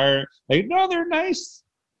inspire." Like, no, they're nice,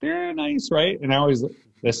 right? And I always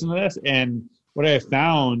listen to this. And what I have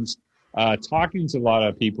found talking to a lot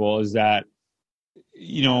of people is that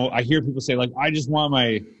I hear people say like, "I just want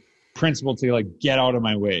my principle to like get out of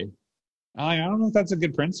my way." I don't know if that's a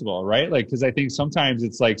good principle, right? Like, because I think sometimes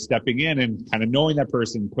it's like stepping in and kind of knowing that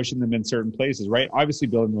person, pushing them in certain places, right? Obviously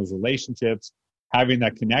building those relationships, having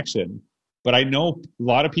that connection. But I know a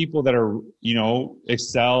lot of people that are,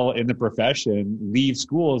 excel in the profession, leave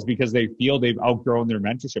schools because they feel they've outgrown their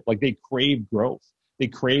mentorship. Like they crave growth. They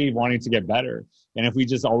crave wanting to get better. And if we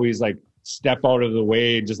just always like step out of the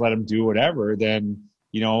way and just let them do whatever, then,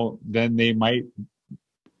 then they might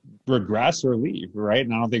regress or leave, right?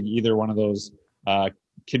 And I don't think either one of those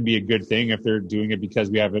can be a good thing if they're doing it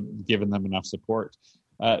because we haven't given them enough support.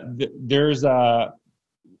 I'm going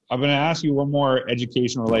to ask you one more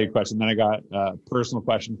education related question, then I got a personal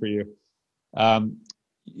question for you.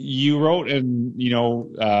 You wrote, and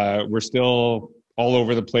we're still all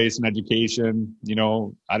over the place in education.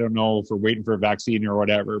 I don't know if we're waiting for a vaccine or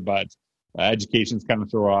whatever, but education's kind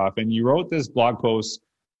of throw off. And you wrote this blog post,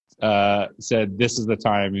 said this is the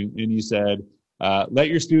time, and you said let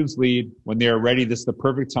your students lead. When they are ready, this is the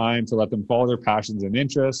perfect time to let them follow their passions and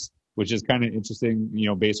interests, which is kind of interesting,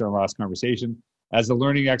 based on our last conversation. As a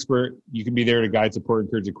learning expert, you can be there to guide, support,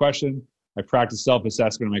 encourage a question. I practice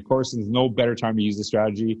self-assessment in my courses. There's no better time to use the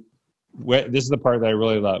strategy. This is the part that I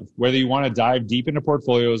really love. Whether you want to dive deep into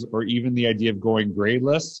portfolios or even the idea of going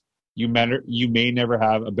gradeless, you may never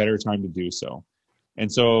have a better time to do so.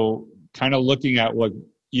 And so kind of looking at what,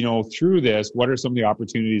 through this, what are some of the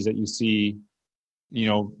opportunities that you see,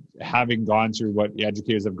 having gone through what the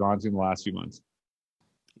educators have gone through in the last few months?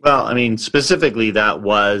 Well, I mean, specifically that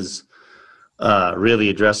was really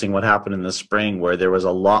addressing what happened in the spring, where there was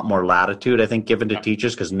a lot more latitude, I think, given to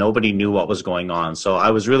teachers because nobody knew what was going on. So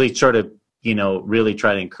I was really sort of, really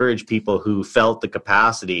trying to encourage people who felt the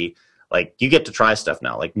capacity, like, you get to try stuff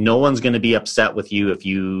now. Like, no one's going to be upset with you if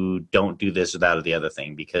you don't do this or that or the other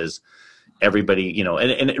thing, because everybody,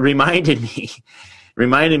 and it reminded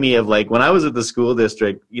me of like when I was at the school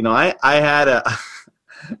district, I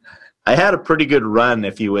had a pretty good run,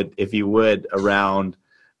 if you would, around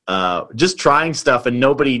just trying stuff, and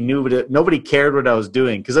nobody cared what I was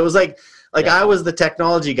doing, because it was like I was the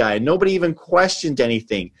technology guy and nobody even questioned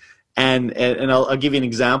anything. And I'll give you an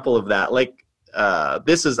example of that. Like I'm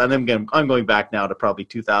going back now to probably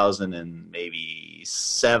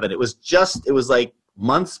 2007. It was like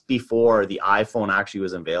months before the iPhone actually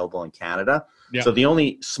was available in Canada. Yeah. So the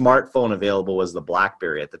only smartphone available was the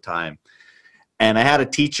BlackBerry at the time. And I had a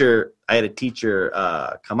teacher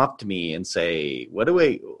come up to me and say, "What do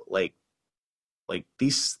we like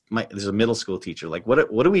these?" There's a middle school teacher. Like,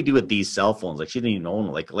 what do we do with these cell phones? Like, she didn't even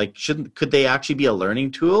own them. Could they actually be a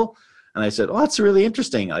learning tool? And I said, "Oh, that's really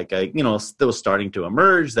interesting." Like, that was starting to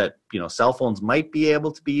emerge that cell phones might be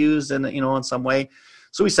able to be used in some way.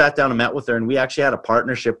 So we sat down and met with her, and we actually had a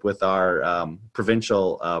partnership with our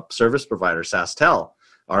provincial service provider, SaskTel.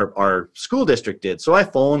 Our school district did. So I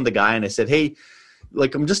phoned the guy and I said, "Hey,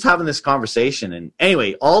 like, I'm just having this conversation." And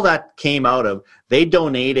anyway, all that came out of, they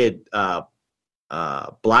donated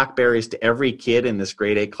BlackBerries to every kid in this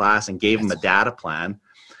grade 8 class and gave them a data plan.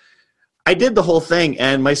 I did the whole thing,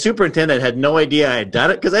 and my superintendent had no idea I had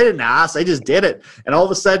done it because I didn't ask. I just did it. And all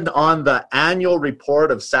of a sudden, on the annual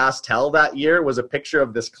report of SaskTel that year was a picture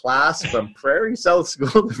of this class from Prairie South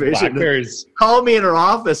School Division. Blackberries. Called me in her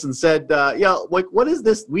office and said, yeah, like, what is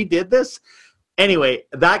this? We did this? Anyway,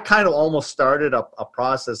 that kind of almost started a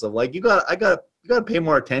process of like, you got to pay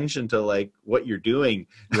more attention to like what you're doing.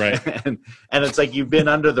 Right. and it's like you've been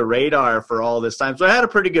under the radar for all this time. So I had a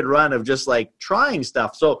pretty good run of just like trying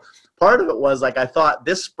stuff. So part of it was like I thought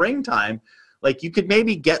this springtime, like you could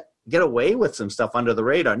maybe get away with some stuff under the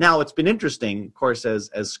radar. Now it's been interesting, of course, as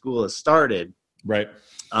school has started. Right.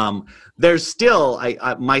 There's still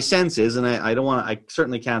my sense is, and I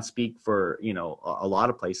certainly can't speak for a lot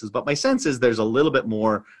of places, but my sense is there's a little bit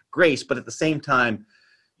more grace. But at the same time,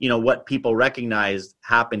 what people recognized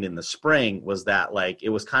happened in the spring was that like it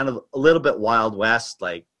was kind of a little bit Wild West,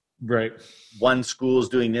 like. Right. One school's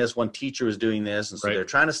doing this, one teacher was doing this, and so they're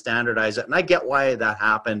trying to standardize it. And I get why that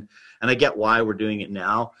happened, and I get why we're doing it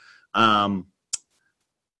now. But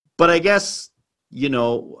I guess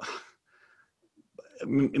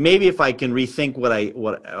maybe if I can rethink what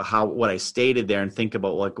I stated there and think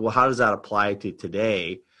about like, well, how does that apply to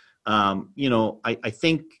today? I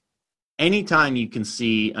think anytime you can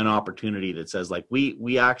see an opportunity that says like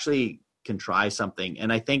we actually can try something,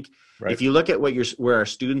 and I think. Right. If you look at where our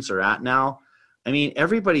students are at now, I mean,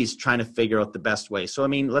 everybody's trying to figure out the best way. So, I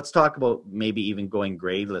mean, let's talk about maybe even going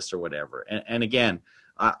gradeless or whatever. And again,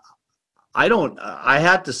 I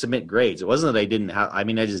had to submit grades. It wasn't that I didn't have, I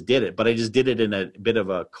mean, I just did it, but I just did it in a bit of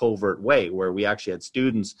a covert way where we actually had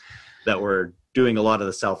students that were doing a lot of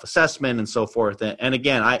the self-assessment and so forth. And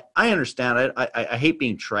again, I understand. I hate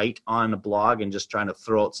being trite on a blog and just trying to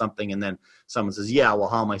throw out something and then someone says, yeah, well,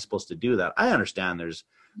 how am I supposed to do that? I understand there's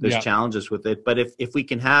challenges with it, but if we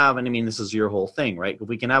can have, and I mean, this is your whole thing, right? If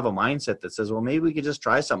we can have a mindset that says, well, maybe we could just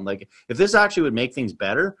try something, like if this actually would make things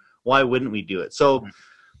better, why wouldn't we do it? So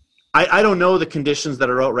I don't know the conditions that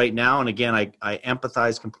are out right now. And again, I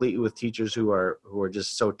empathize completely with teachers who are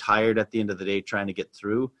just so tired at the end of the day trying to get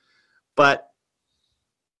through. But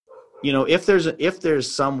if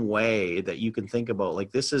there's some way that you can think about,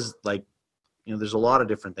 like, this is like, there's a lot of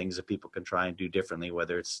different things that people can try and do differently,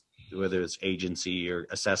 whether it's agency or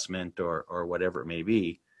assessment or whatever it may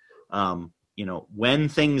be. When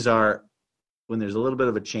there's a little bit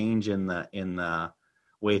of a change in the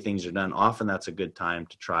way things are done, often that's a good time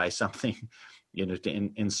to try something,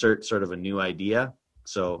 to insert sort of a new idea.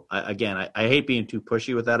 So I hate being too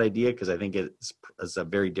pushy with that idea because I think it's a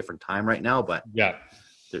very different time right now. But yeah.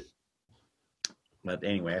 But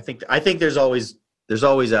anyway, I think there's always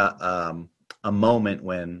a moment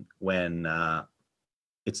when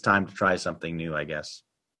it's time to try something new, I guess.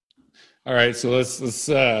 All right, so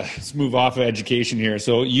let's move off of education here.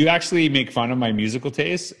 So you actually make fun of my musical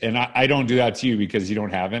taste, and I don't do that to you because you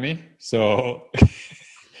don't have any. So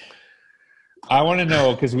I want to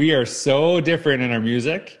know, because we are so different in our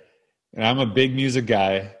music, and I'm a big music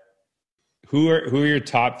guy. Who are your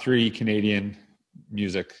top 3 Canadian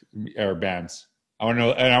music or bands? I want to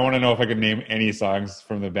know, and I want to know if I can name any songs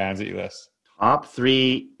from the bands that you list. Top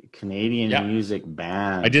 3 Canadian music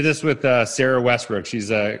bands. I did this with Sarah Westbrook.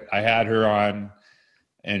 I had her on,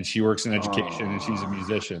 and she works in education and she's a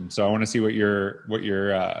musician. So I want to see what your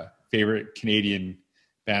favorite Canadian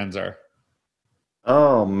bands are.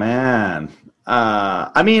 Oh man.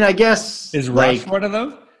 I mean, I guess is Rush one of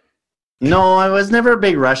them? No, I was never a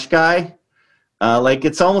big Rush guy.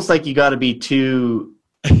 It's almost like you got to be too.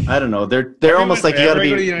 I don't know. They're almost like you got to be.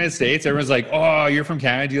 Go to the United States, everyone's like, "Oh, you're from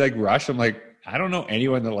Canada. Do you like Rush?" I'm like, I don't know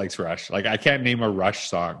anyone that likes Rush. Like, I can't name a Rush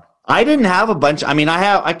song. I didn't have a bunch. I mean,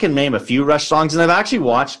 I can name a few Rush songs, and I've actually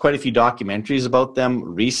watched quite a few documentaries about them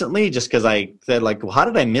recently, just because I said, like, well, how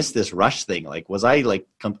did I miss this Rush thing? Like, was I like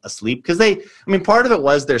asleep? Because part of it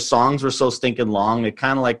was their songs were so stinking long. They were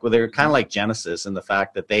kind of like Genesis in the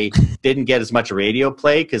fact that they didn't get as much radio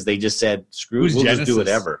play because they just said, screw it, we'll just do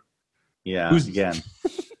whatever. Yeah, again.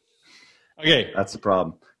 Okay. That's the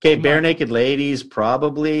problem. Okay, Bare Naked Ladies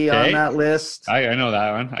probably on that list. I know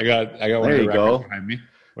that one. I got one there of the you go. behind me.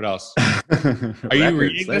 What else? Are you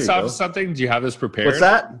reading this off of something? Do you have this prepared? What's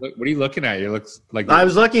that? What are you looking at? It looks like I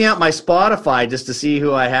was looking at my Spotify just to see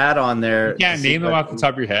who I had on there. You can't name them off the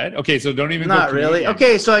top of your head. Okay, so don't even. Not really.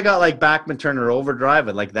 Okay, so I got like Backman Turner Overdrive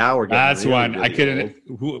and like that. That's really, one. really I couldn't.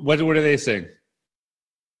 What do they sing?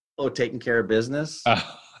 Oh, Taking Care of Business.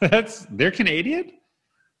 They're Canadian.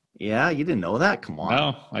 Yeah, you didn't know that? Come on.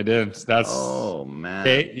 No, I didn't. Oh man.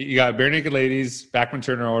 Okay, you got Bare Naked Ladies, Backman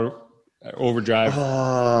Turner Overdrive.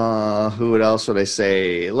 Who else would I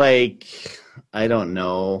say? Like, I don't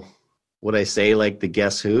know. Would I say like the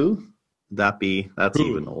Guess Who? That's Who?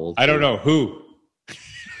 even old. I don't know who.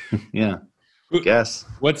 Yeah. Who? Guess.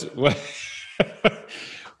 What?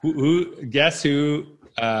 Who? Guess who?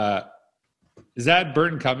 Is that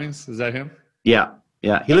Burton Cummings? Is that him? Yeah.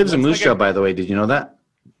 Yeah. He lives in Moose like Jaw, by the way. Did you know that?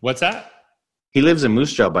 What's that? He lives in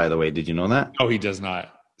Moose Jaw, by the way. Did you know that? No, he does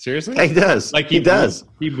not. Seriously? Yeah, he does. Like he does.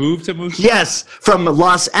 He moved to Moose Jaw? Yes, from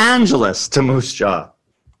Los Angeles to Moose Jaw.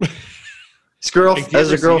 His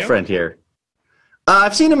has a girlfriend here.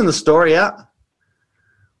 I've seen him in the store. Yeah.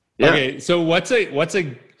 Okay, so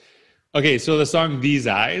okay, so the song "These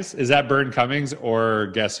Eyes" is that Burton Cummings or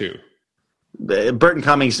Guess Who? Burton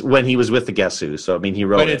Cummings when he was with the Guess Who. So I mean, he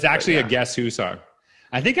wrote. But it's actually a Guess Who song.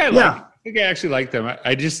 I think I actually like them.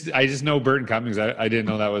 I just know Burton Cummings. I didn't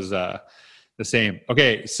know that was the same.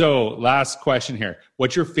 Okay, so last question here.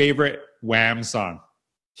 What's your favorite Wham song?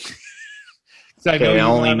 I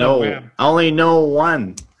only know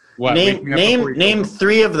one. What? Name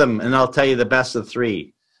three of them, and I'll tell you the best of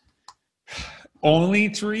three. Only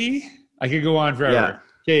three? I could go on forever. Yeah.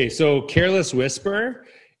 Okay, so "Careless Whisper"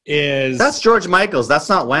 that's George Michael's. That's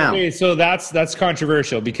not Wham. Okay, so that's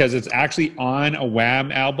controversial because it's actually on a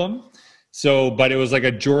Wham album. So, but it was like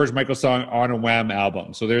a George Michael song on a Wham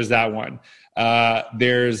album. So there's that one.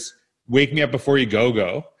 There's "Wake Me Up Before You Go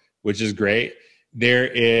Go," which is great. There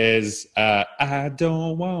is "I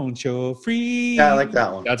Don't Want Your Free." Yeah, I like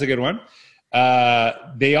that one. That's a good one.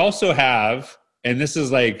 They also have, and this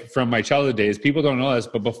is like from my childhood days, people don't know this,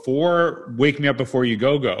 but before "Wake Me Up Before You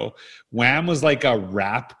Go Go," Wham was like a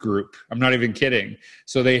rap group. I'm not even kidding.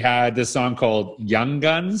 So they had this song called "Young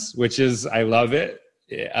Guns," which is, I love it.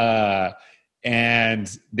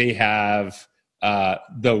 And they have I'm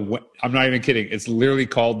not even kidding. It's literally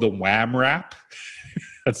called the Wham Rap.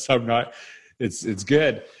 It's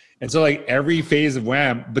good. And so like every phase of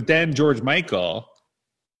Wham, but then George Michael,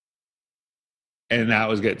 and that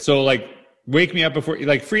was good. So like "Wake Me Up Before,"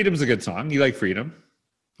 like "Freedom's" a good song. You like "Freedom"?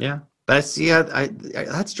 Yeah. That's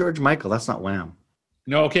George Michael. That's not Wham.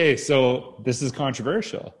 No. Okay. So this is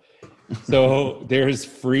controversial. So there's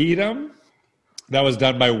 "Freedom" that was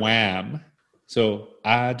done by Wham. So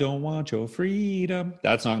 "I Don't Want Your Freedom,"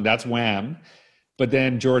 that song, that's Wham. But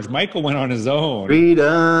then George Michael went on his own.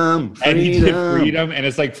 Freedom. And he did "Freedom." And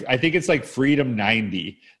it's like, I think it's like "Freedom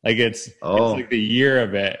 90." Like it's like the year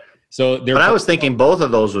of it. So but I was thinking both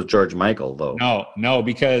of those with George Michael though. No,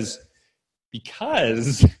 because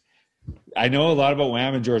I know a lot about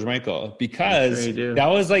Wham and George Michael, because that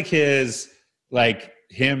was like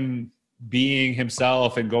him being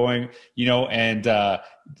himself and going, and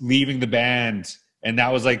leaving the band. And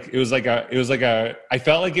that was like, I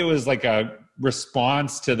felt like it was like a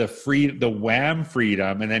response to the Wham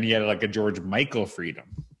freedom. And then he had like a George Michael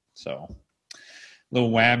freedom. So the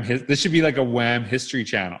Wham, this should be like a Wham history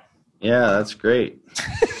channel. Yeah, that's great.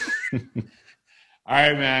 All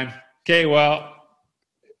right, man. Okay. Well,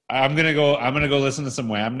 I'm going to go listen to some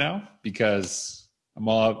Wham now, because I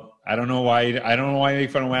don't know why you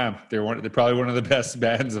make fun of Wham. They're probably one of the best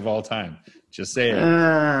bands of all time. Just saying.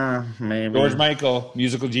 Maybe. George Michael,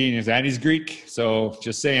 musical genius, and he's Greek. So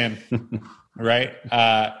just saying. Right.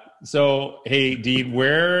 So, hey, Dean,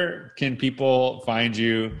 where can people find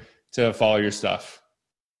you to follow your stuff?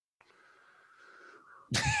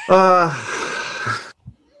 They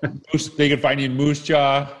can find you in Moose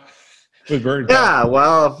Jaw with Burton. Yeah,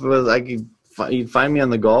 well, if it was, you'd find me on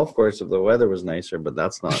the golf course if the weather was nicer, but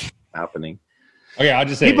that's not happening. Okay, I'll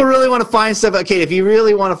just say people really want to find stuff. Okay, if you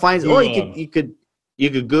really want to find, you could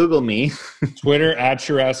Google me. Twitter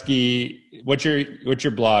 @Shareski. What's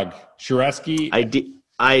your blog? Shareski.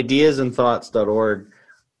 Ideasandthoughts.org.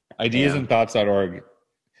 Ideasandthoughts.org.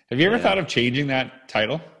 Have you ever thought of changing that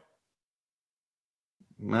title?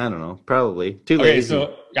 I don't know. Probably. Too lazy. Okay,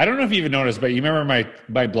 so I don't know if you even noticed, but you remember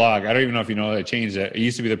my blog. I don't even know if you know that I changed it. It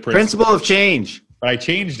used to be the Principle of Change. But I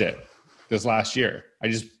changed it this last year. I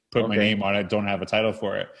just put my name on it. Don't have a title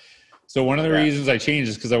for it. So one of the reasons I changed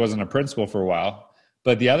is because I wasn't a principal for a while.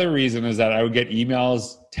 But the other reason is that I would get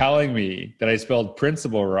emails telling me that I spelled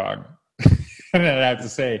principal wrong. And I'd have to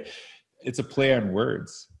say, it's a play on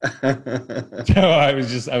words. So I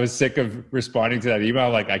was sick of responding to that email.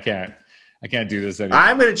 I'm like, I can't do this anymore.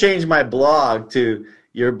 I'm going to change my blog to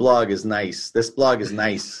 "Your blog is nice." This blog is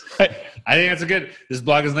nice. I think that's a good.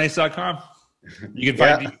 Thisblogisnice.com. You can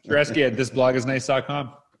find Shareski at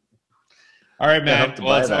thisblogisnice.com. All right, man.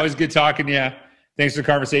 Well, it's always good talking to you. Thanks for the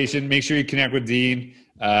conversation. Make sure you connect with Dean.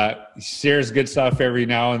 Shares good stuff every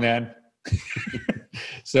now and then.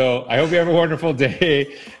 So I hope you have a wonderful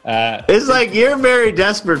day. It's like you're very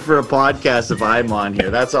desperate for a podcast if I'm on here.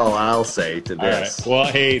 That's all I'll say to this. All right.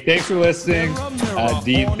 Well, hey, thanks for listening.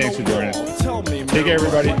 Dean, thanks for joining us. Take care,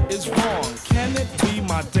 everybody. What is wrong? Can it be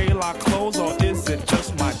my daylight clothes or is it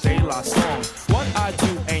just my daylight song? What I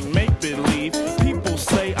do ain't make believe. People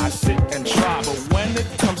say I sit and try, but when it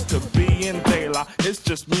comes to being daylight, it's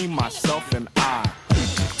just me, myself,